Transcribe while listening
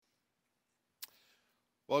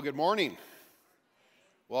Well, good morning.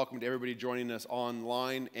 Welcome to everybody joining us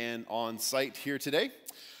online and on site here today.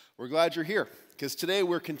 We're glad you're here because today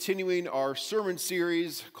we're continuing our sermon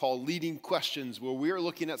series called Leading Questions, where we are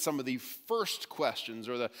looking at some of the first questions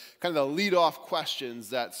or the kind of the lead-off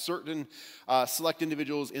questions that certain select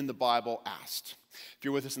individuals in the Bible asked. If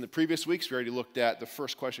you're with us in the previous weeks, we already looked at the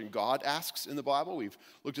first question God asks in the Bible. We've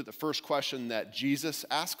looked at the first question that Jesus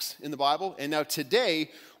asks in the Bible. And now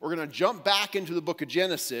today, we're going to jump back into the book of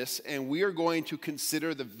Genesis, and we are going to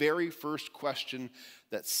consider the very first question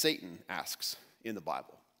that Satan asks in the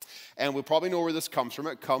Bible. And we probably know where this comes from.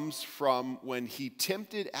 It comes from when he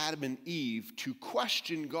tempted Adam and Eve to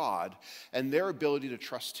question God and their ability to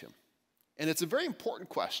trust him. And it's a very important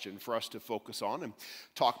question for us to focus on and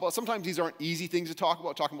talk about. Sometimes these aren't easy things to talk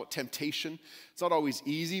about. Talking about temptation, it's not always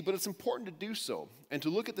easy, but it's important to do so and to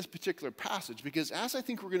look at this particular passage because as I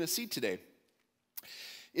think we're going to see today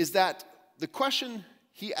is that the question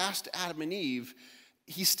he asked Adam and Eve,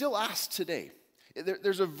 he still asks today.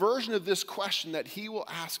 There's a version of this question that he will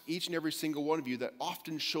ask each and every single one of you that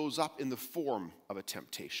often shows up in the form of a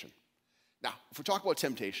temptation. Now, if we talk about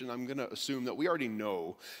temptation, I'm going to assume that we already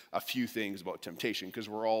know a few things about temptation because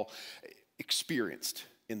we're all experienced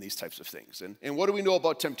in these types of things. And what do we know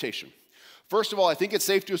about temptation? First of all, I think it's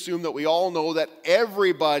safe to assume that we all know that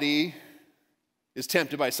everybody is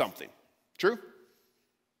tempted by something. True?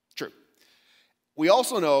 True. We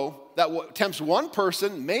also know that what tempts one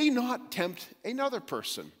person may not tempt another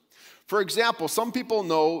person. For example, some people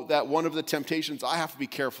know that one of the temptations I have to be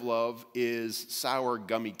careful of is sour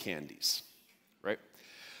gummy candies. Right?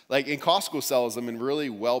 Like in Costco sells them in really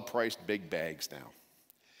well-priced big bags now.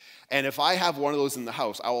 And if I have one of those in the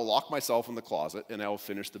house, I will lock myself in the closet and I will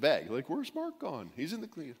finish the bag. Like, where's Mark gone? He's in the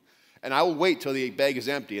clean. And I will wait till the bag is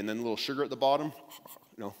empty and then a little sugar at the bottom,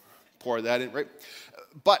 pour that in, right?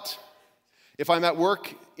 But if I'm at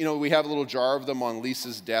work, we have a little jar of them on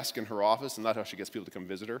Lisa's desk in her office, and that's how she gets people to come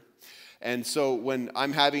visit her. And so when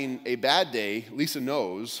I'm having a bad day, Lisa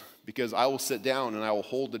knows because I will sit down and I will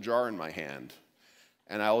hold the jar in my hand.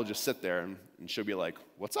 And I will just sit there and she'll be like,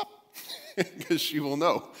 what's up? Because she will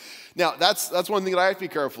know. Now, that's one thing that I have to be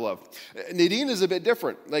careful of. Nadine is a bit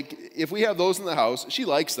different. Like, if we have those in the house, she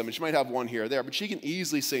likes them, and she might have one here or there, but she can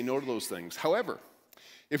easily say no to those things. However,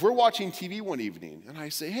 if we're watching TV one evening, and I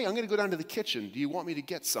say, hey, I'm going to go down to the kitchen. Do you want me to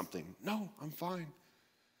get something? No, I'm fine.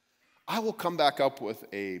 I will come back up with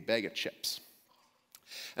a bag of chips.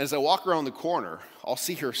 And as I walk around the corner, I'll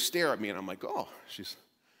see her stare at me, and I'm like, oh, she's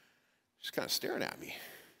kind of staring at me.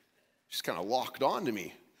 She's kind of locked on to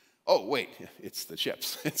me. Oh, wait, it's the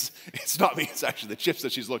chips. It's not me. It's actually the chips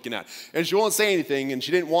that she's looking at. And she won't say anything, and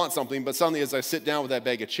she didn't want something, but suddenly as I sit down with that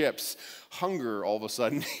bag of chips, hunger all of a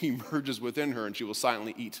sudden emerges within her, and she will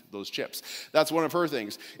silently eat those chips. That's one of her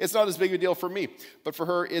things. It's not as big a deal for me, but for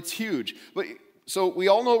her, it's huge. So we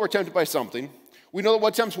all know we're tempted by something. We know that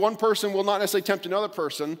what tempts one person will not necessarily tempt another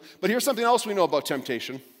person, but here's something else we know about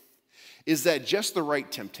temptation, is that just the right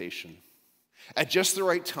temptation at just the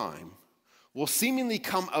right time will seemingly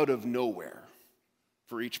come out of nowhere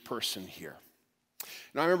for each person here.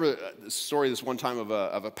 Now, I remember the story this one time of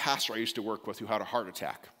a pastor I used to work with who had a heart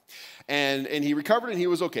attack. And he recovered and he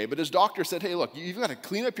was okay. But his doctor said, hey, look, you've got to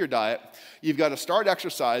clean up your diet. You've got to start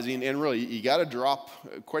exercising. And really, you got to drop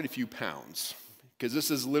quite a few pounds because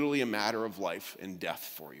this is literally a matter of life and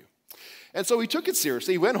death for you. And so he took it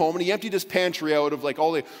seriously. He went home and he emptied his pantry out of like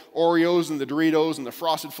all the Oreos and the Doritos and the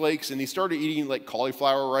Frosted Flakes, and he started eating like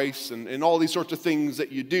cauliflower rice and all these sorts of things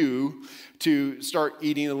that you do to start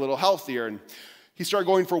eating a little healthier. And he started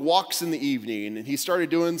going for walks in the evening, and he started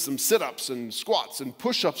doing some sit-ups and squats and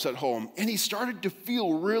push-ups at home, and he started to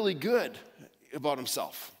feel really good about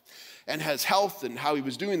himself and his health and how he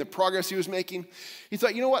was doing, the progress he was making. He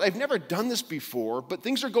thought, you know what, I've never done this before, but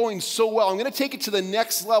things are going so well. I'm going to take it to the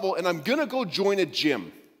next level, and I'm going to go join a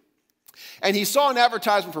gym. And he saw an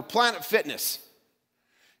advertisement for Planet Fitness.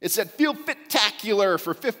 It said, feel fit-tacular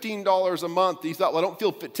for $15 a month. He thought, well, I don't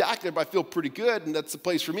feel fit-tacular, but I feel pretty good, and that's the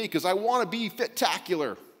place for me because I want to be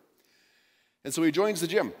fit-tacular. And so he joins the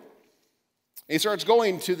gym. And he starts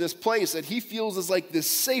going to this place that he feels is like this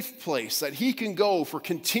safe place that he can go for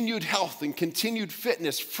continued health and continued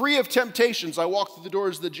fitness, free of temptations. I walk through the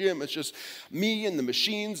doors of the gym. It's just me and the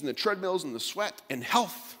machines and the treadmills and the sweat and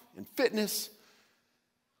health and fitness.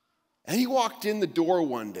 And he walked in the door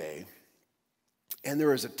one day, and there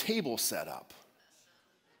was a table set up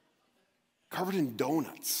covered in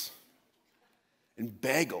donuts and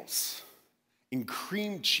bagels and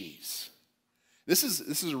cream cheese. This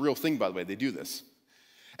is a real thing, by the way. They do this.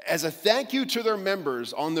 As a thank you to their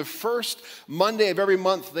members, on the first Monday of every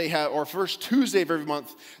month they have, or first Tuesday of every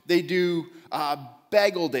month, they do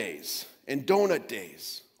bagel days and donut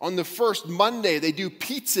days. On the first Monday, they do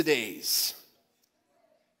pizza days.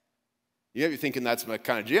 You're thinking that's my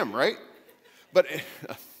kind of gym, right?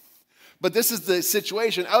 But this is the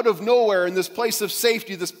situation. Out of nowhere, in this place of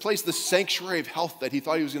safety, this place, the sanctuary of health that he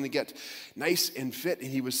thought he was going to get nice and fit, and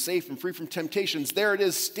he was safe and free from temptations, there it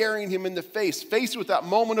is staring him in the face. Faced with that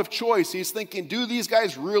moment of choice, he's thinking, do these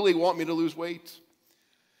guys really want me to lose weight?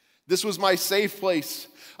 This was my safe place.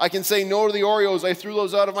 I can say no to the Oreos. I threw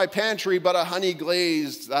those out of my pantry, but a honey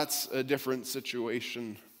glazed, that's a different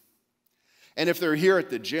situation. And if they're here at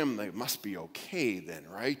the gym, they must be okay then,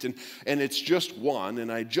 right? And it's just one,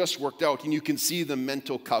 and I just worked out, and you can see the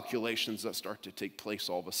mental calculations that start to take place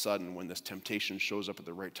all of a sudden when this temptation shows up at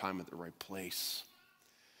the right time, at the right place.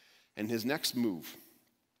 And his next move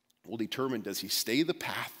will determine, does he stay the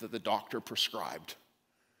path that the doctor prescribed,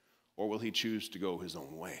 or will he choose to go his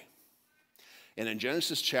own way? And in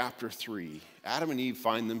Genesis chapter 3, Adam and Eve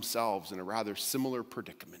find themselves in a rather similar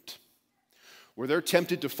predicament, where they're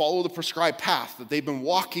tempted to follow the prescribed path that they've been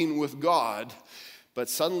walking with God, but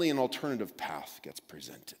suddenly an alternative path gets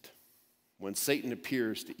presented when Satan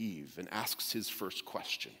appears to Eve and asks his first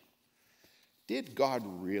question. Did God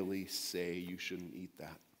really say you shouldn't eat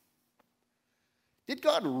that? Did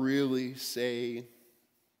God really say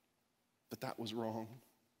that was wrong?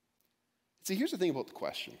 See, here's the thing about the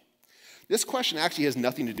question. This question actually has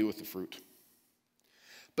nothing to do with the fruit.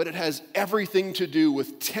 But it has everything to do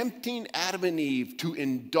with tempting Adam and Eve to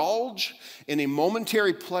indulge in a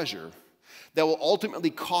momentary pleasure that will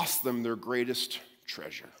ultimately cost them their greatest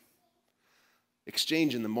treasure.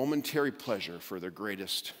 Exchanging the momentary pleasure for their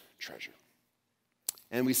greatest treasure.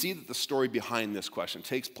 And we see that the story behind this question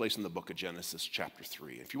takes place in the book of Genesis chapter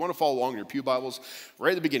 3. If you want to follow along in your pew Bibles,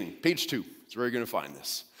 right at the beginning, page 2, is where you're going to find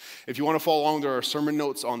this. If you want to follow along, there are sermon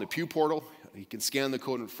notes on the pew portal. You can scan the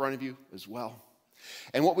code in front of you as well.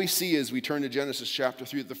 And what we see as we turn to Genesis chapter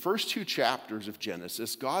 3, the first 2 chapters of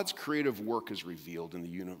Genesis, God's creative work is revealed in the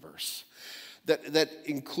universe that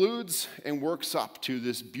includes and works up to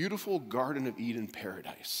this beautiful Garden of Eden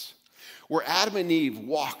paradise, where Adam and Eve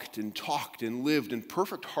walked and talked and lived in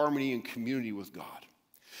perfect harmony and community with God.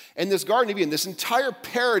 And this Garden of Eden, this entire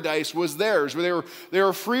paradise was theirs, where they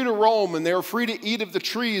were free to roam, and they were free to eat of the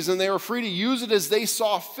trees, and they were free to use it as they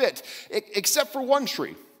saw fit, except for one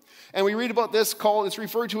tree. And we read about this it's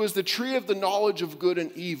referred to as the tree of the knowledge of good and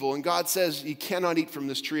evil. And God says, you cannot eat from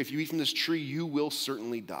this tree. If you eat from this tree, you will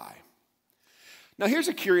certainly die. Now, here's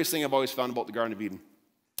a curious thing I've always found about the Garden of Eden.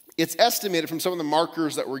 It's estimated from some of the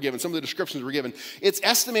markers that were given, some of the descriptions were given, it's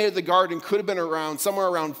estimated the garden could have been somewhere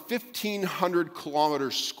around 1,500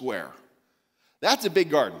 kilometers square. That's a big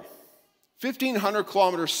garden. 1,500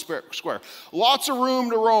 kilometers square. Lots of room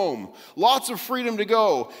to roam. Lots of freedom to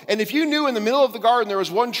go. And if you knew in the middle of the garden there was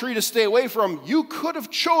one tree to stay away from, you could have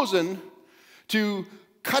chosen to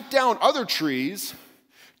cut down other trees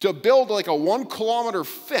to build like a 1 kilometer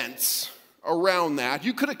fence around that.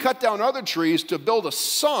 You could have cut down other trees to build a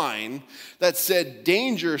sign that said,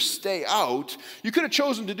 danger, stay out. You could have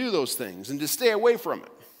chosen to do those things and to stay away from it.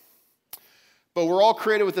 But we're all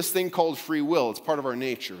created with this thing called free will. It's part of our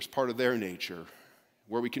nature. It's part of their nature,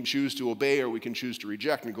 where we can choose to obey or we can choose to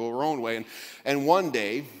reject and go our own way. And one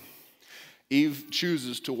day, Eve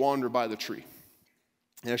chooses to wander by the tree.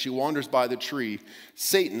 And as she wanders by the tree,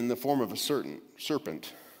 Satan, in the form of a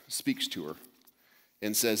serpent, speaks to her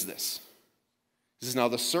and says this. He says, now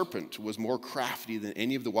the serpent was more crafty than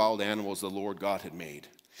any of the wild animals the Lord God had made.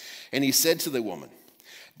 And he said to the woman,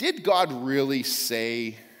 did God really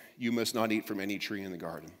say you must not eat from any tree in the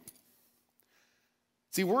garden?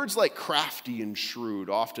 See, words like crafty and shrewd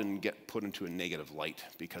often get put into a negative light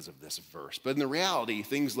because of this verse. But in the reality,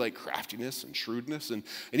 things like craftiness and shrewdness, and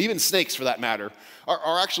even snakes for that matter,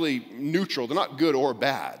 are actually neutral. They're not good or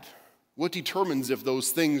bad. What determines if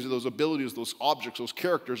those things, those abilities, those objects, those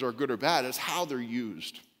characters are good or bad is how they're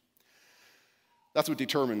used. That's what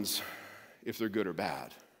determines if they're good or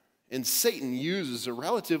bad. And Satan uses a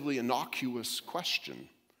relatively innocuous question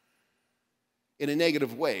in a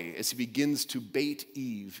negative way as he begins to bait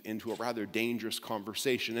Eve into a rather dangerous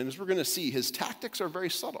conversation. And as we're going to see, his tactics are very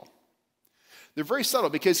subtle. They're very subtle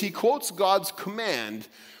because he quotes God's command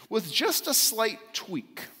with just a slight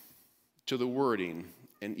tweak to the wording,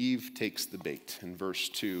 and Eve takes the bait. In verse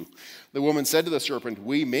 2, the woman said to the serpent,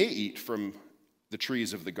 we may eat from the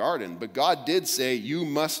trees of the garden, but God did say, you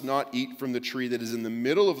must not eat from the tree that is in the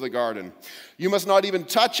middle of the garden. You must not even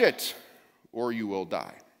touch it, or you will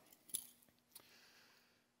die.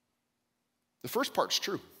 The first part's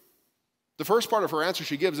true. The first part of her answer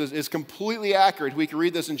she gives is completely accurate. We can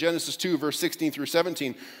read this in Genesis 2, verse 16 through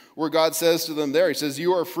 17, where God says to them there, he says,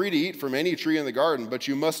 "You are free to eat from any tree in the garden, but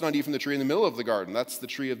you must not eat from the tree in the middle of the garden. That's the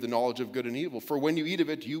tree of the knowledge of good and evil. For when you eat of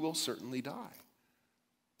it, you will certainly die."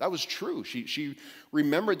 That was true. She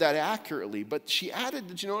remembered that accurately, but she added,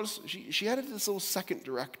 did you notice? She added this little second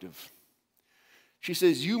directive. She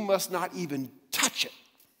says, "You must not even touch it."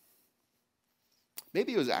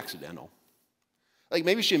 Maybe it was accidental. Like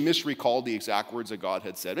maybe she misrecalled the exact words that God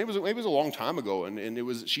had said. Maybe it was a long time ago,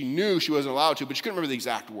 and she knew she wasn't allowed to, but she couldn't remember the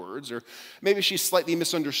exact words. Or maybe she slightly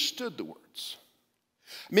misunderstood the words.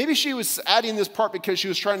 Maybe she was adding this part because she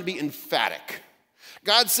was trying to be emphatic.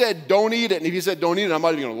 God said, "Don't eat it," and if he said, "Don't eat it," I'm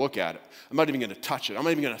not even going to look at it. I'm not even going to touch it. I'm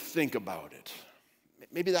not even going to think about it.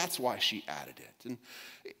 Maybe that's why she added it. And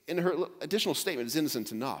in her additional statement, it's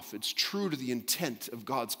innocent enough. It's true to the intent of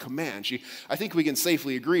God's command. I think we can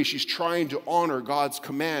safely agree she's trying to honor God's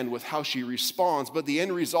command with how she responds, but the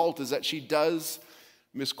end result is that she does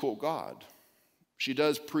misquote God. She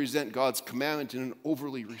does present God's commandment in an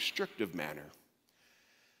overly restrictive manner.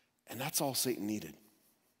 And that's all Satan needed.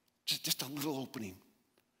 Just a little opening.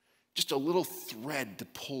 Just a little thread to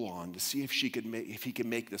pull on to see if he could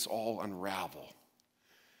make this all unravel.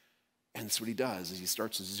 And that's what he does, is he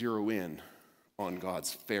starts to zero in on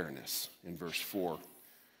God's fairness. In verse 4,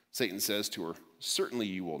 Satan says to her, "Certainly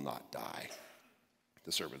you will not die."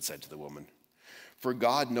 The serpent said to the woman, "For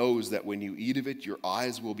God knows that when you eat of it, your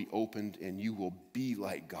eyes will be opened and you will be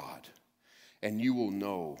like God, and you will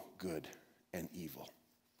know good and evil."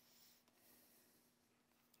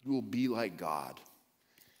 You will be like God,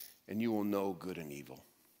 and you will know good and evil.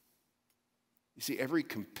 You see, every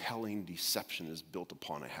compelling deception is built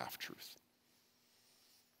upon a half-truth.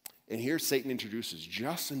 And here Satan introduces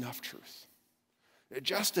just enough truth,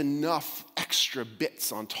 just enough extra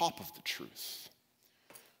bits on top of the truth,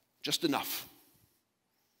 just enough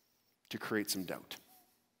to create some doubt.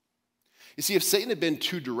 You see, if Satan had been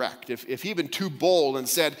too direct, if he had been too bold and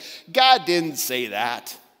said, "God didn't say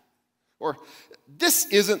that," or "This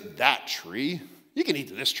isn't that tree, you can eat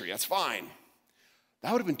this tree, that's fine,"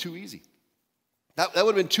 that would have been too easy. That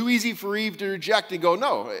would have been too easy for Eve to reject and go,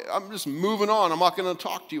 "No, I'm just moving on. I'm not going to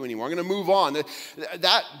talk to you anymore. I'm going to move on."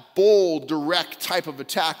 That bold, direct type of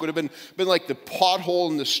attack would have been like the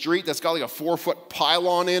pothole in the street that's got like a 4-foot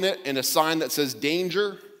pylon in it and a sign that says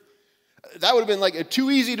 "danger." That would have been like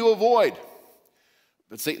too easy to avoid.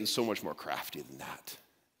 But Satan's so much more crafty than that.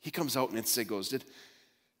 He comes out and instead goes,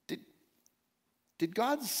 Did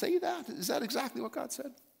God say that? Is that exactly what God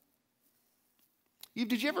said? Eve,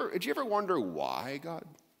 did you ever wonder why God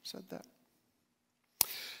said that?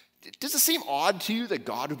 Does it seem odd to you that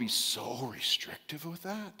God would be so restrictive with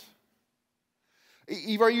that?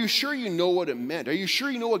 Eve, are you sure you know what it meant? Are you sure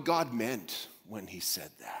you know what God meant when he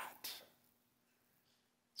said that?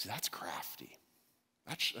 See, that's crafty.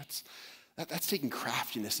 That's taking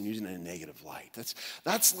craftiness and using it in a negative light.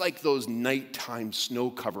 That's like those nighttime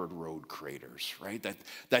snow-covered road craters, right?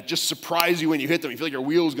 That just surprise you when you hit them. You feel like your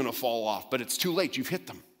wheel's going to fall off, but it's too late. You've hit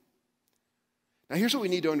them. Now, here's what we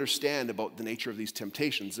need to understand about the nature of these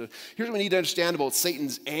temptations. Here's what we need to understand about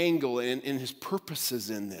Satan's angle and his purposes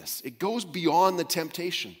in this. It goes beyond the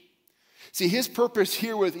temptation. See, his purpose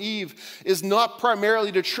here with Eve is not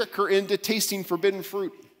primarily to trick her into tasting forbidden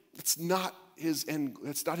fruit. That's not his end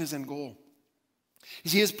goal.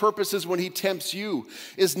 You see, his purpose is when he tempts you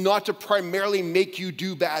is not to primarily make you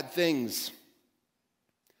do bad things.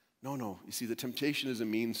 No. You see, the temptation is a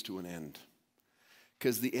means to an end.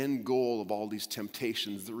 Because the end goal of all these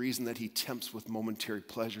temptations, the reason that he tempts with momentary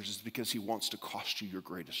pleasures is because he wants to cost you your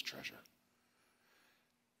greatest treasure.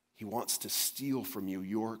 He wants to steal from you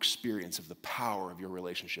your experience of the power of your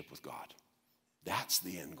relationship with God. That's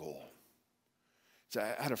the end goal. So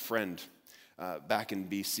I had a friend back in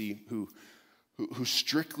BC who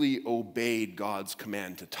strictly obeyed God's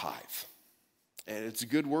command to tithe. And it's a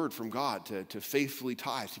good word from God to faithfully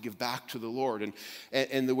tithe, to give back to the Lord.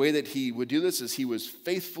 And the way that he would do this is he was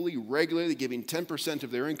faithfully, regularly giving 10% of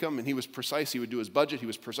their income, and he was precise. He would do his budget. He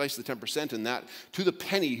was precise to 10%, and that, to the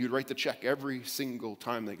penny, he would write the check every single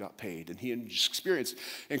time they got paid. And he experienced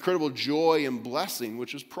incredible joy and blessing,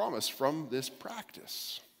 which was promised from this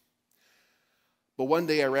practice. But one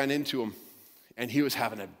day I ran into him, and he was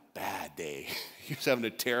having a bad day. He was having a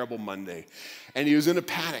terrible Monday, and he was in a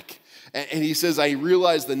panic. And he says, "I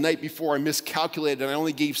realized the night before I miscalculated, and I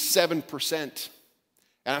only gave 7%.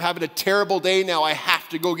 And I'm having a terrible day now. I have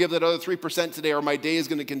to go give that other 3% today, or my day is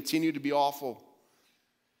going to continue to be awful."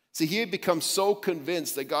 See, he had become so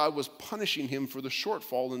convinced that God was punishing him for the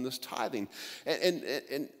shortfall in this tithing,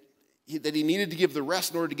 and that he needed to give the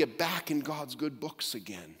rest in order to get back in God's good books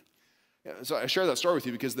again. Yeah, so I share that story with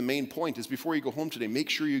you because the main point is before you go home today, make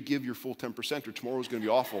sure you give your full 10% or tomorrow's going to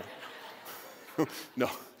be awful. No,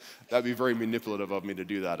 that'd be very manipulative of me to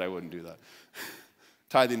do that. I wouldn't do that.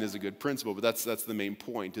 Tithing is a good principle, but that's the main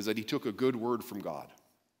point, is that he took a good word from God.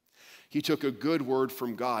 He took a good word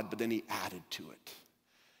from God, but then he added to it.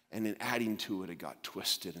 And in adding to it, it got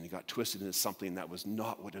twisted, and it got twisted into something that was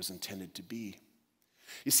not what it was intended to be.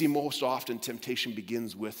 You see, most often temptation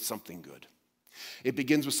begins with something good. It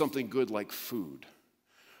begins with something good like food,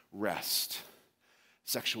 rest,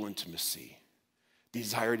 sexual intimacy,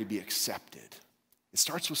 desire to be accepted. It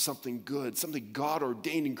starts with something good, something God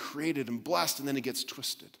ordained and created and blessed, and then it gets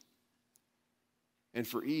twisted. And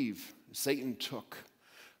for Eve, Satan took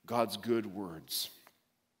God's good words.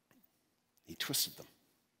 He twisted them.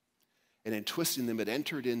 And in twisting them, it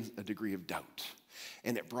entered in a degree of doubt.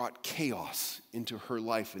 And it brought chaos into her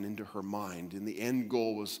life and into her mind. And the end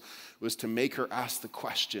goal was to make her ask the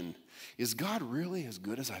question, is God really as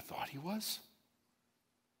good as I thought he was?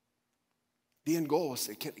 The end goal was,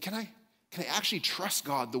 can I actually trust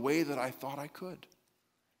God the way that I thought I could?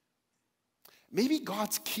 Maybe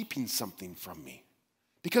God's keeping something from me.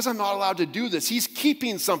 Because I'm not allowed to do this, he's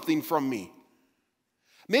keeping something from me.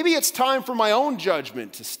 Maybe it's time for my own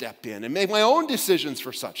judgment to step in and make my own decisions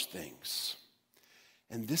for such things.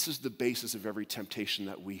 And this is the basis of every temptation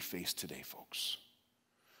that we face today, folks.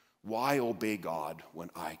 Why obey God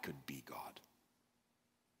when I could be God?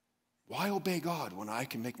 Why obey God when I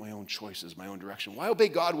can make my own choices, my own direction? Why obey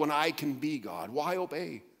God when I can be God? Why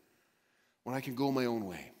obey when I can go my own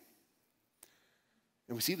way?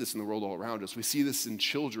 And we see this in the world all around us. We see this in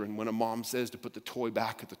children when a mom says to put the toy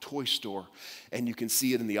back at the toy store, and you can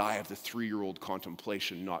see it in the eye of the 3-year-old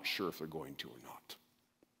contemplation, not sure if they're going to or not.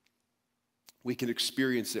 We can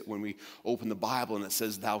experience it when we open the Bible and it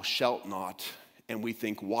says, thou shalt not, and we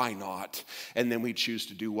think, why not? And then we choose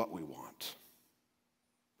to do what we want.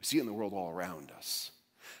 We see it in the world all around us.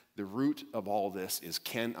 The root of all this is,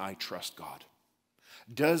 can I trust God?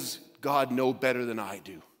 Does God know better than I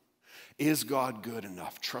do? Is God good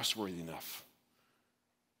enough, trustworthy enough?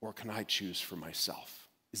 Or can I choose for myself?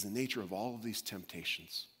 Is the nature of all of these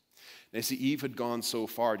temptations. And I see Eve had gone so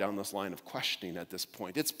far down this line of questioning at this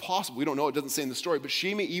point. It's possible, we don't know, it doesn't say in the story, but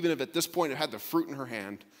she may even have at this point had the fruit in her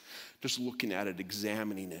hand, just looking at it,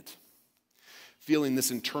 examining it, feeling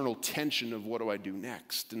this internal tension of what do I do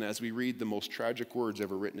next? And as we read the most tragic words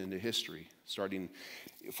ever written into history, starting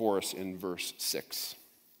for us in verse 6,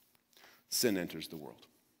 sin enters the world.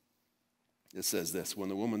 It says this, when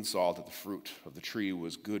the woman saw that the fruit of the tree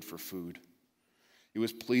was good for food, it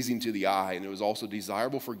was pleasing to the eye, and it was also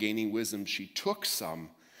desirable for gaining wisdom, she took some,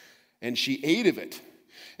 and she ate of it.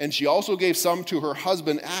 And she also gave some to her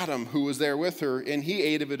husband Adam, who was there with her, and he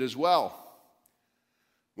ate of it as well.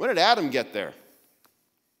 When did Adam get there?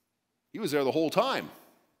 He was there the whole time.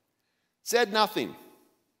 Said nothing.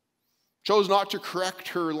 Chose not to correct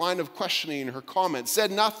her line of questioning, her comments.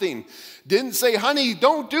 Said nothing. Didn't say, honey,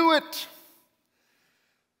 don't do it.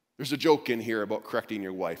 There's a joke in here about correcting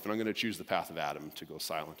your wife, and I'm going to choose the path of Adam to go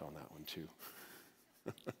silent on that one too.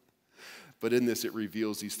 But in this, it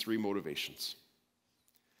reveals these 3 motivations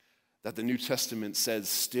that the New Testament says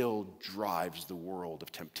still drives the world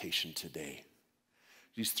of temptation today.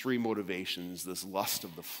 These 3 motivations, this lust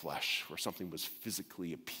of the flesh, where something was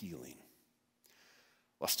physically appealing.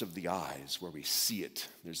 Lust of the eyes, where we see it,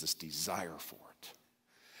 there's this desire for it.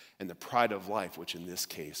 And the pride of life, which in this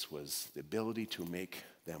case was the ability to make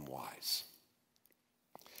them wise.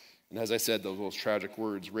 And as I said, those most tragic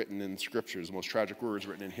words written in scriptures, the most tragic words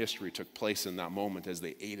written in history took place in that moment as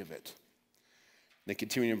they ate of it. And then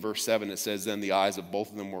continuing in verse 7, it says, then the eyes of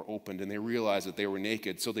both of them were opened, and they realized that they were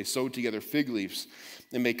naked. So they sewed together fig leaves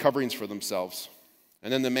and made coverings for themselves.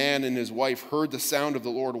 And then the man and his wife heard the sound of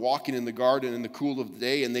the Lord walking in the garden in the cool of the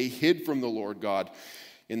day, and they hid from the Lord God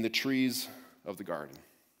in the trees of the garden.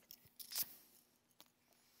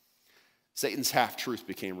 Satan's half-truth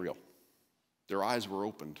became real. Their eyes were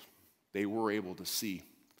opened. They were able to see,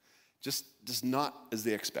 just not as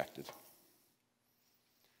they expected.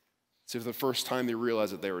 So for the first time, they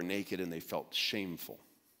realized that they were naked and they felt shameful.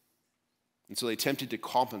 And so they attempted to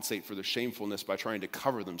compensate for their shamefulness by trying to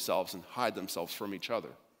cover themselves and hide themselves from each other.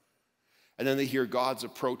 And then they hear God's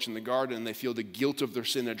approach in the garden, and they feel the guilt of their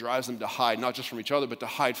sin that drives them to hide, not just from each other, but to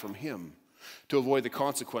hide from him, to avoid the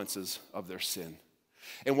consequences of their sin.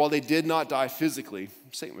 And while they did not die physically,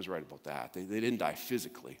 Satan was right about that. They didn't die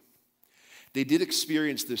physically. They did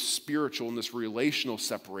experience this spiritual and this relational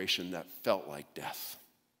separation that felt like death.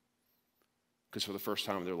 Because for the first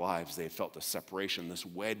time in their lives, they felt the separation, this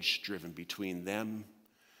wedge driven between them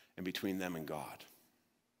and God.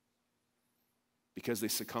 because they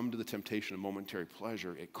succumb to the temptation of momentary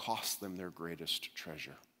pleasure, it costs them their greatest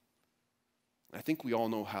treasure. I think we all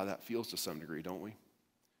know how that feels to some degree, don't we?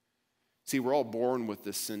 See, we're all born with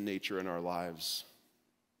this sin nature in our lives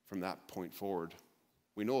from that point forward.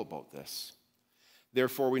 We know about this.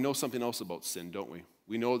 Therefore, we know something else about sin, don't we?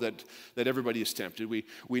 We know that everybody is tempted.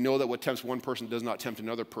 We know that what tempts one person does not tempt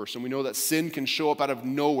another person. We know that sin can show up out of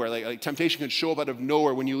nowhere. Like temptation can show up out of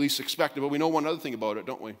nowhere when you least expect it. But we know one other thing about it,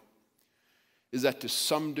 don't we? Is that to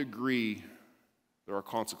some degree, there are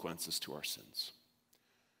consequences to our sins.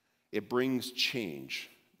 It brings change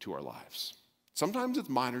to our lives. Sometimes it's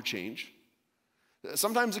minor change.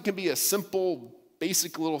 Sometimes it can be a simple,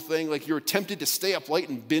 basic little thing, like you're tempted to stay up late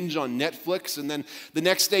and binge on Netflix, and then the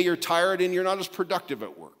next day you're tired and you're not as productive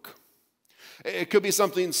at work. It could be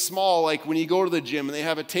something small, like when you go to the gym and they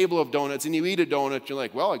have a table of donuts and you eat a donut, you're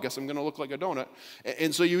like, well, I guess I'm going to look like a donut.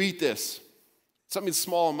 And so you eat this. Something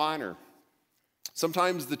small and minor.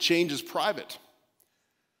 Sometimes the change is private.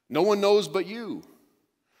 No one knows but you.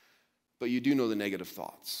 But you do know the negative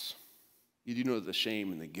thoughts. You do know that the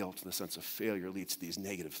shame and the guilt and the sense of failure leads to these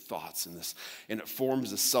negative thoughts and it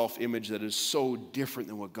forms a self-image that is so different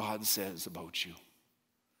than what God says about you.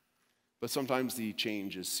 But sometimes the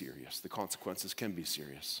change is serious. The consequences can be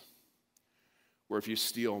serious. Where if you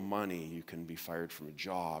steal money, you can be fired from a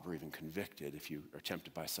job or even convicted if you are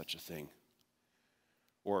tempted by such a thing.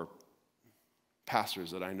 Or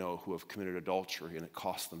pastors that I know who have committed adultery and it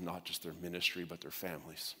costs them not just their ministry but their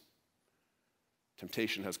families.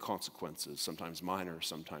 Temptation has consequences, sometimes minor,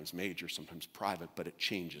 sometimes major, sometimes private, but it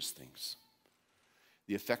changes things.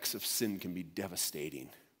 The effects of sin can be devastating,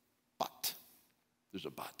 but, there's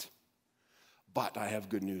a but. But I have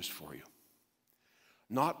good news for you.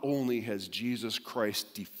 Not only has Jesus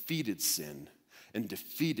Christ defeated sin and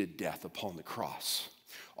defeated death upon the cross,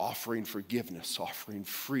 offering forgiveness, offering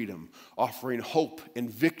freedom, offering hope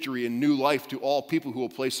and victory and new life to all people who will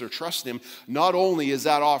place their trust in him, not only is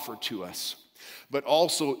that offered to us, but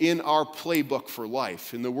also in our playbook for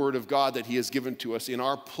life, in the Word of God that he has given to us, in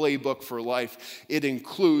our playbook for life, it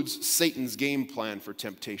includes Satan's game plan for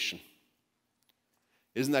temptation.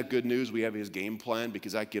 Isn't that good news? We have his game plan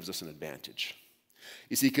because that gives us an advantage.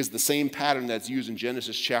 You see, because the same pattern that's used in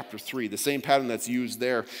Genesis chapter 3, the same pattern that's used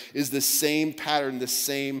there is the same pattern, the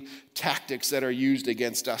same tactics that are used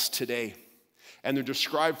against us today. And they're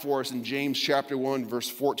described for us in James chapter 1, verse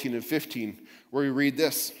 14 and 15, where we read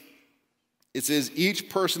this. It says, each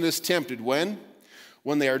person is tempted when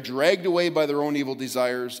they are dragged away by their own evil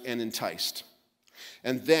desires and enticed.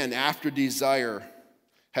 And then after desire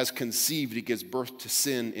has conceived, it gives birth to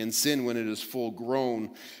sin, and sin, when it is full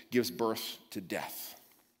grown, gives birth to death.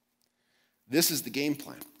 This is the game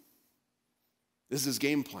plan. This is his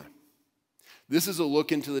game plan. This is a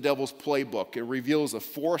look into the devil's playbook. It reveals a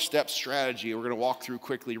 4-step strategy we're going to walk through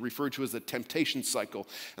quickly, referred to as the temptation cycle.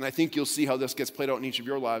 And I think you'll see how this gets played out in each of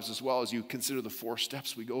your lives as well as you consider the 4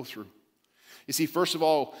 steps we go through. You see, first of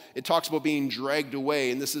all, it talks about being dragged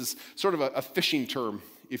away, and this is sort of a fishing term,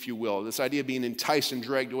 if you will. This idea of being enticed and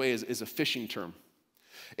dragged away is a fishing term.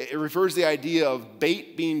 It refers to the idea of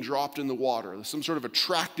bait being dropped in the water, some sort of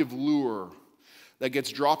attractive lure that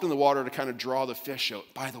gets dropped in the water to kind of draw the fish out.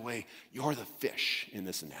 By the way, you're the fish in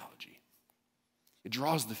this analogy. It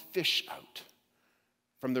draws the fish out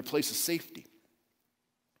from their place of safety.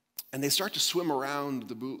 And they start to swim around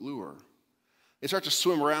the lure. They start to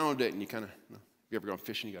swim around it, and you kind of, if you ever gone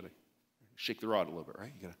fishing, you got to shake the rod a little bit,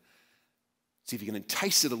 right? You got to see if you can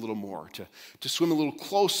entice it a little more, to swim a little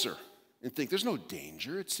closer and think, there's no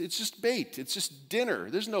danger. It's just bait. It's just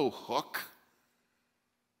dinner. There's no hook.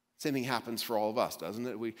 Same thing happens for all of us, doesn't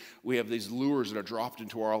it? We have these lures that are dropped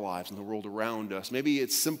into our lives and the world around us. Maybe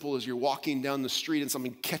it's simple as you're walking down the street and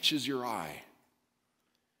something catches your eye.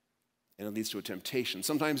 And it leads to a temptation.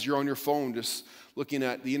 Sometimes you're on your phone just looking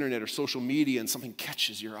at the internet or social media and something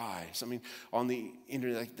catches your eye. Something on the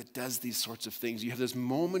internet that does these sorts of things. You have this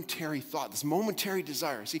momentary thought, this momentary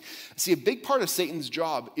desire. See, a big part of Satan's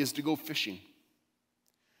job is to go fishing.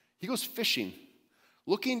 He goes fishing,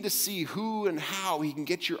 looking to see who and how he can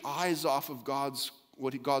get your eyes off of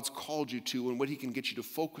what God's called you to and what he can get you to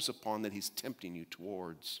focus upon that he's tempting you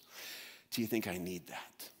towards. Do you think I need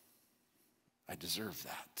that? I deserve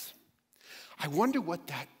that. I wonder what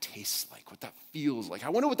that tastes like, what that feels like. I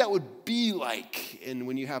wonder what that would be like. And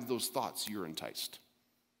when you have those thoughts, you're enticed.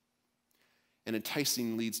 And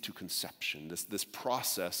enticing leads to conception, this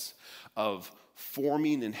process of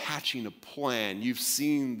forming and hatching a plan. You've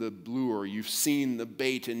seen the lure, you've seen the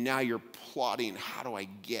bait, and now you're plotting, how do I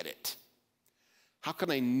get it? How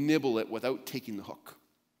can I nibble it without taking the hook?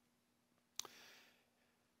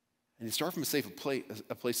 And you start from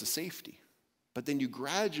a place of safety. But then you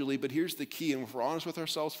gradually, but here's the key, and if we're honest with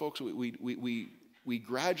ourselves, folks, we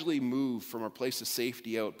gradually move from our place of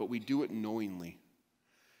safety out, but we do it knowingly.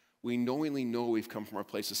 We knowingly know we've come from our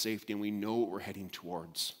place of safety and we know what we're heading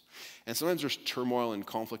towards. And sometimes there's turmoil and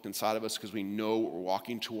conflict inside of us because we know what we're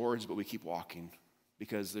walking towards, but we keep walking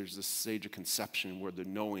because there's this stage of conception where the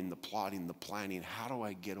knowing, the plotting, the planning, how do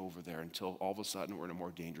I get over there until all of a sudden we're in a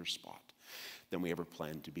more dangerous spot than we ever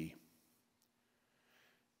planned to be.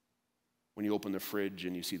 When you open the fridge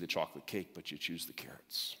and you see the chocolate cake, but you choose the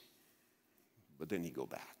carrots. But then you go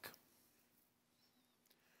back.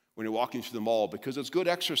 When you're walking through the mall, because it's good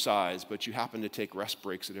exercise, but you happen to take rest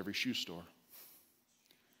breaks at every shoe store.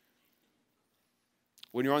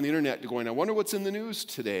 When you're on the internet, you're going, I wonder what's in the news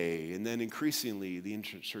today. And then increasingly, the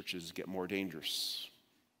internet searches get more dangerous,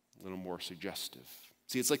 a little more suggestive.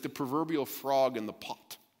 See, it's like the proverbial frog in the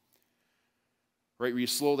pot. Right,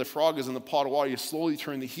 where the frog is in the pot of water, you slowly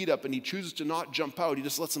turn the heat up, and he chooses to not jump out. He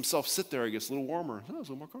just lets himself sit there. He gets a little warmer. Oh, it's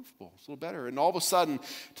a little more comfortable. It's a little better. And all of a sudden,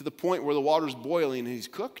 to the point where the water's boiling and he's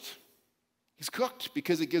cooked. He's cooked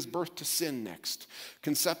because it gives birth to sin next.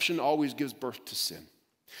 Conception always gives birth to sin.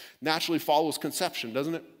 Naturally follows conception,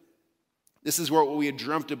 doesn't it? This is where what we had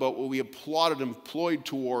dreamt about, what we had plotted and ployed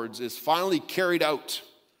towards is finally carried out.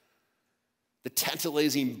 The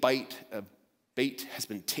tantalizing bite of bait has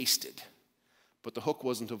been tasted. But the hook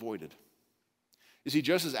wasn't avoided. You see,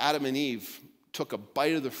 just as Adam and Eve took a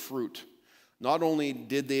bite of the fruit, not only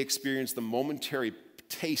did they experience the momentary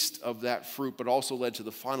taste of that fruit, but also led to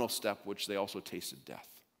the final step, which they also tasted death.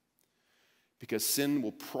 Because sin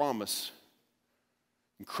will promise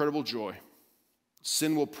incredible joy.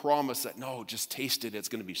 Sin will promise that, no, just taste it, it's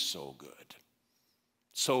going to be so good.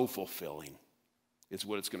 So fulfilling is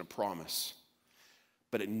what it's going to promise.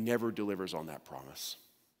 But it never delivers on that promise.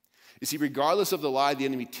 You see, regardless of the lie the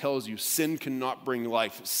enemy tells you, sin cannot bring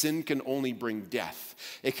life. Sin can only bring death.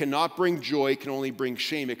 It cannot bring joy. It can only bring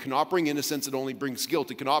shame. It cannot bring innocence. It only brings guilt.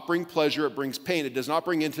 It cannot bring pleasure. It brings pain. It does not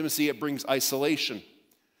bring intimacy. It brings isolation.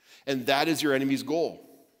 And that is your enemy's goal.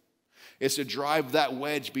 It's to drive that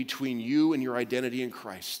wedge between you and your identity in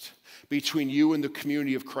Christ, between you and the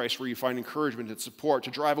community of Christ where you find encouragement and support, to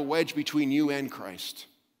drive a wedge between you and Christ.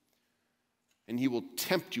 And he will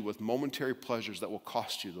tempt you with momentary pleasures that will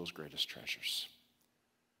cost you those greatest treasures.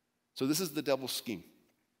 So this is the devil's scheme.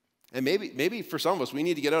 And maybe for some of us, we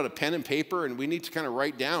need to get out a pen and paper and we need to kind of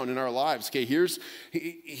write down in our lives, okay, here's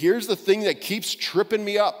the thing that keeps tripping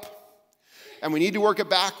me up. And we need to work it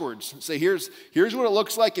backwards. Say, here's what it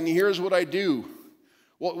looks like and here's what I do.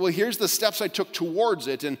 Well, here's the steps I took towards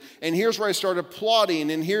it, and here's where I started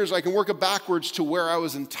plotting, and I can work it backwards to where I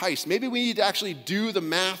was enticed. Maybe we need to actually do the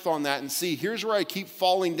math on that and see, here's where I keep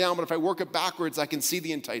falling down, but if I work it backwards, I can see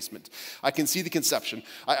the enticement. I can see the conception.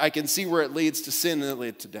 I can see where it leads to sin and it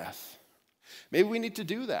leads to death. Maybe we need to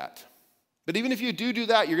do that. But even if you do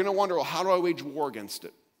that, you're going to wonder, well, how do I wage war against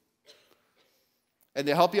it? And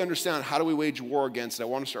to help you understand how do we wage war against it, I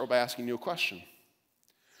want to start by asking you a question.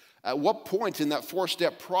 At what point in that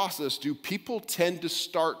four-step process do people tend to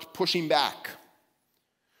start pushing back?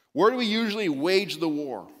 Where do we usually wage the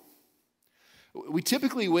war? We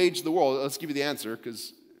typically wage the war. Let's give you the answer,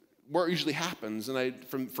 because where it usually happens, and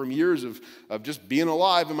from years of just being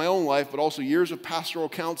alive in my own life, but also years of pastoral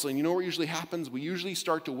counseling, you know what usually happens? We usually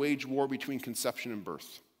start to wage war between conception and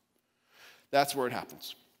birth. That's where it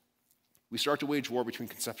happens. We start to wage war between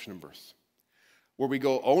conception and birth. Where we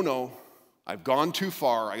go, oh no, I've gone too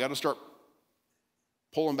far. I got to start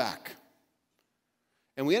pulling back.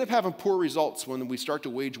 And we end up having poor results when we start to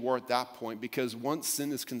wage war at that point, because once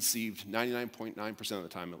sin is conceived, 99.9% of the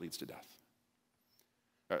time it leads to death.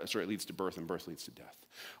 It leads to birth, and birth leads to death.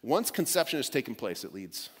 Once conception has taken place, it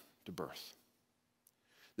leads to birth.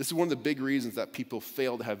 This is one of the big reasons that people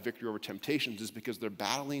fail to have victory over temptations, is because they're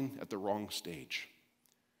battling at the wrong stage.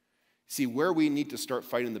 See, where we need to start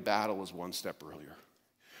fighting the battle is one step earlier.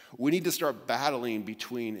 We need to start battling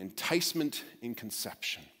between enticement and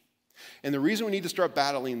conception. And the reason we need to start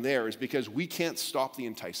battling there is because we can't stop the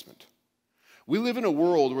enticement. We live in a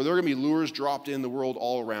world where there are going to be lures dropped in the world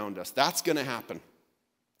all around us. That's going to happen.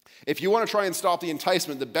 If you want to try and stop the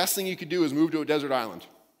enticement, the best thing you could do is move to a desert island.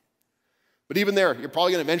 But even there, you're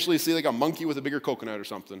probably going to eventually see like a monkey with a bigger coconut or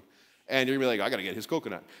something. And you're going to be like, I got to get his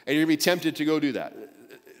coconut. And you're going to be tempted to go do that.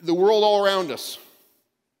 The world all around us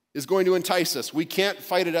is going to entice us. We can't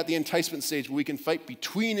fight it at the enticement stage, but we can fight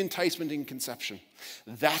between enticement and conception.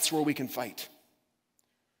 That's where we can fight.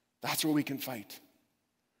 That's where we can fight.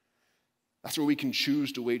 That's where we can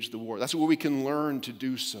choose to wage the war. That's where we can learn to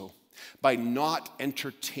do so, by not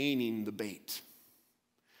entertaining the bait.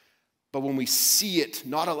 But when we see it,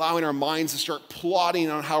 not allowing our minds to start plotting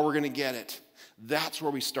on how we're going to get it, that's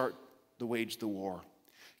where we start to wage the war.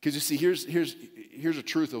 Because you see, here's a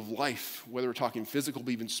truth of life, whether we're talking physical,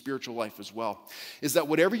 but even spiritual life as well, is that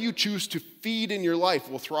whatever you choose to feed in your life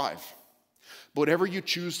will thrive. But whatever you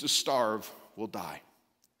choose to starve will die.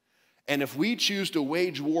 And if we choose to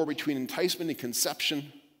wage war between enticement and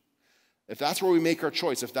conception, if that's where we make our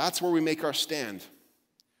choice, if that's where we make our stand,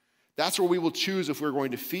 that's where we will choose if we're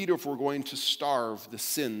going to feed or if we're going to starve the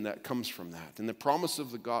sin that comes from that. And the promise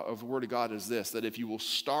of the Word of God is this, that if you will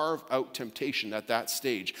starve out temptation at that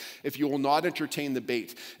stage, if you will not entertain the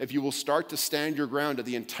bait, if you will start to stand your ground at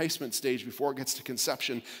the enticement stage before it gets to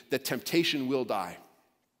conception, that temptation will die.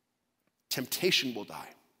 Temptation will die.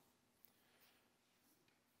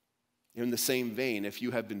 In the same vein, if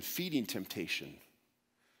you have been feeding temptation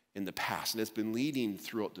in the past and it's been leading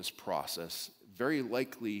throughout this process, very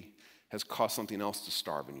likely has caused something else to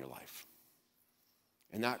starve in your life.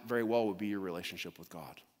 And that very well would be your relationship with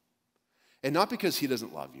God. And not because he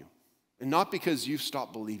doesn't love you, and not because you've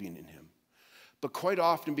stopped believing in him, but quite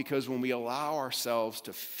often because when we allow ourselves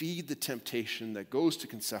to feed the temptation that goes to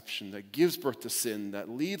conception, that gives birth to sin, that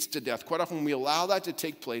leads to death, quite often when we allow that to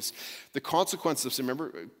take place, the consequence of sin,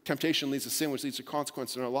 remember, temptation leads to sin, which leads to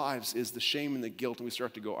consequence in our lives, is the shame and the guilt, and we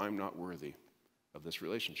start to go, I'm not worthy of this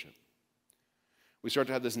relationship. We start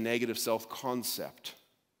to have this negative self-concept.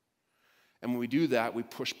 And when we do that, we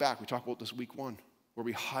push back. We talk about this week 1, where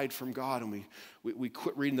we hide from God and we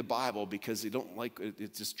quit reading the Bible because they don't like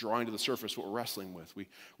it's just drawing to the surface what we're wrestling with.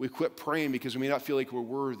 We quit praying because we may not feel like we're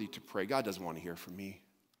worthy to pray. God doesn't want to hear from me.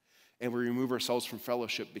 And we remove ourselves from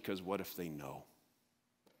fellowship because what if they know?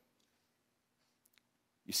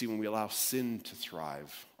 You see, when we allow sin to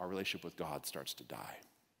thrive, our relationship with God starts to die.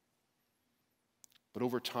 But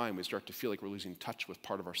over time, we start to feel like we're losing touch with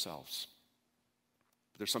part of ourselves.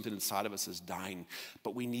 But there's something inside of us that's dying,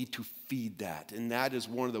 but we need to feed that. And that is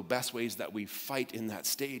one of the best ways that we fight in that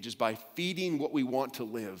stage, is by feeding what we want to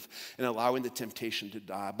live and allowing the temptation to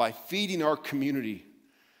die, by feeding our community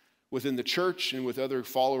within the church and with other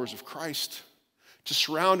followers of Christ, to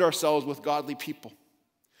surround ourselves with godly people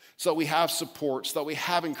so that we have support, so that we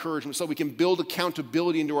have encouragement, so that we can build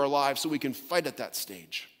accountability into our lives, so we can fight at that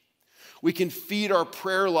stage. We can feed our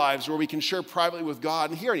prayer lives where we can share privately with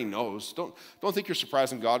God, and he already knows. Don't think you're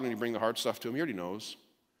surprising God when you bring the hard stuff to him. He already knows.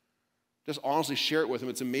 Just honestly share it with him.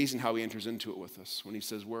 It's amazing how he enters into it with us. When he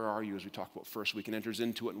says, where are you, as we talked about first, we can enter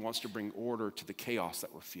into it and wants to bring order to the chaos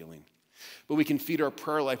that we're feeling. But we can feed our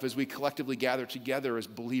prayer life as we collectively gather together as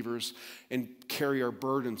believers and carry our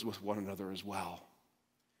burdens with one another as well.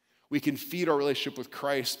 We can feed our relationship with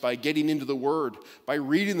Christ by getting into the Word, by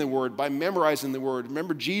reading the Word, by memorizing the Word.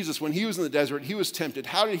 Remember Jesus, when he was in the desert, he was tempted.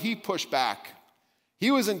 How did he push back?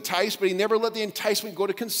 He was enticed, but he never let the enticement go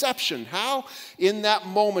to conception. How? In that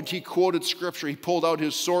moment, he quoted Scripture. He pulled out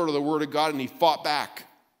his sword of the Word of God and he fought back.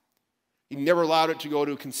 He never allowed it to go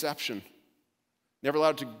to conception. Never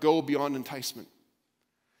allowed it to go beyond enticement.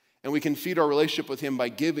 And we can feed our relationship with him by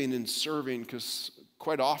giving and serving, because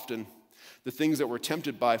quite often, the things that we're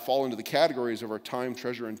tempted by fall into the categories of our time,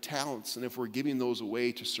 treasure, and talents. And if we're giving those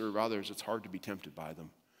away to serve others, it's hard to be tempted by them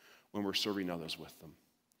when we're serving others with them.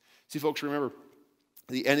 See, folks, remember,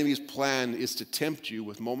 the enemy's plan is to tempt you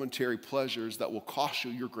with momentary pleasures that will cost you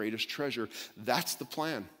your greatest treasure. That's the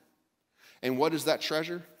plan. And what is that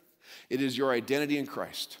treasure? It is your identity in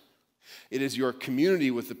Christ. It is your community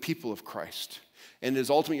with the people of Christ. And it is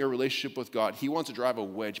ultimately your relationship with God. He wants to drive a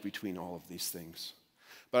wedge between all of these things.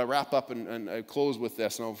 But I wrap up and I close with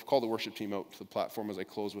this, and I'll call the worship team out to the platform as I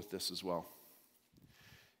close with this as well.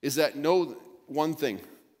 Is that know one thing.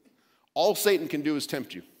 All Satan can do is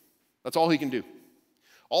tempt you. That's all he can do.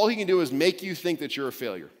 All he can do is make you think that you're a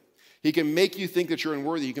failure. He can make you think that you're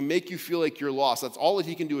unworthy. He can make you feel like you're lost. That's all that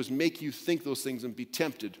he can do, is make you think those things and be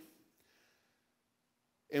tempted.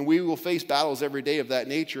 And we will face battles every day of that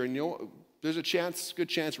nature, and there's a good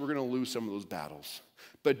chance we're going to lose some of those battles.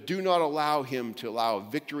 But do not allow him to allow a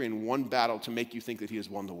victory in one battle to make you think that he has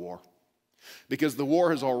won the war. Because the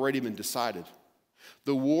war has already been decided.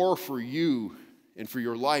 The war for you and for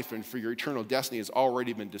your life and for your eternal destiny has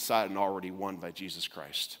already been decided and already won by Jesus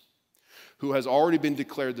Christ, who has already been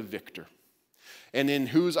declared the victor, and in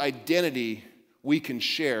whose identity we can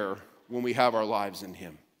share when we have our lives in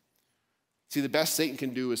him. See, the best Satan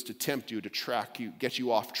can do is to tempt you, to track you, get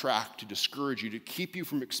you off track, to discourage you, to keep you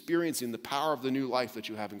from experiencing the power of the new life that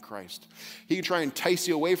you have in Christ. He can try and entice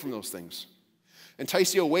you away from those things,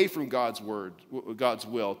 entice you away from God's word, God's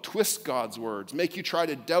will, twist God's words, make you try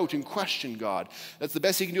to doubt and question God. That's the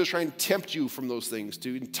best he can do, is try and tempt you from those things,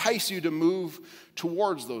 to entice you to move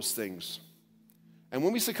towards those things. And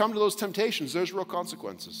when we succumb to those temptations, there's real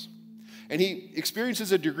consequences. And he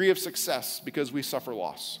experiences a degree of success because we suffer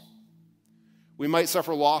loss. We might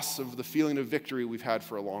suffer loss of the feeling of victory we've had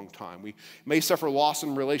for a long time. We may suffer loss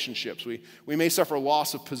in relationships. We may suffer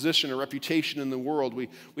loss of position or reputation in the world. We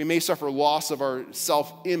may suffer loss of our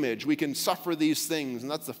self-image. We can suffer these things, and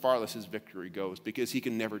that's the farthest his victory goes, because he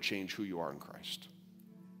can never change who you are in Christ.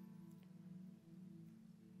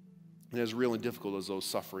 And as real and difficult as those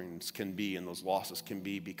sufferings can be and those losses can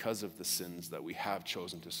be because of the sins that we have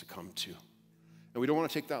chosen to succumb to. And we don't want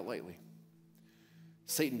to take that lightly.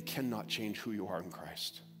 Satan cannot change who you are in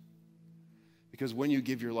Christ. Because when you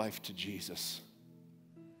give your life to Jesus,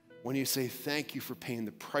 when you say, thank you for paying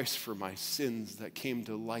the price for my sins that came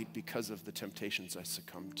to light because of the temptations I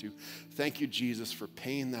succumbed to. Thank you, Jesus, for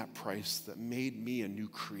paying that price that made me a new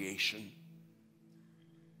creation,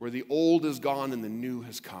 where the old is gone and the new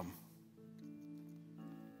has come.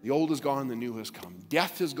 The old is gone and the new has come.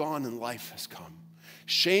 Death is gone and life has come.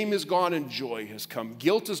 Shame is gone and joy has come.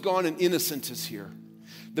 Guilt is gone and innocence is here.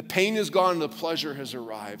 The pain is gone and the pleasure has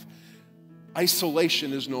arrived.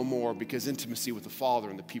 Isolation is no more, because intimacy with the Father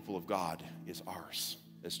and the people of God is ours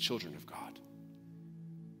as children of God.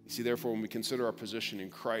 You see, therefore, when we consider our position in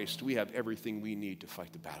Christ, we have everything we need to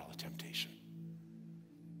fight the battle of temptation.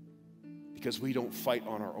 Because we don't fight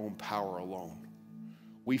on our own power alone.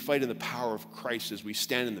 We fight in the power of Christ as we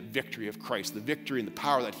stand in the victory of Christ, the victory and the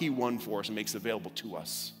power that he won for us and makes available to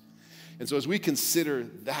us. And so as we consider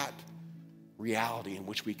that reality in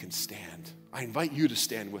which we can stand, I invite you to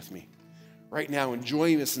stand with me right now and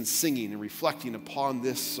join us in singing and reflecting upon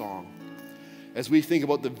this song as we think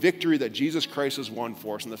about the victory that Jesus Christ has won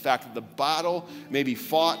for us and the fact that the battle may be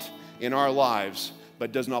fought in our lives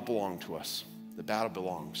but does not belong to us. The battle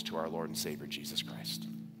belongs to our Lord and Savior, Jesus Christ.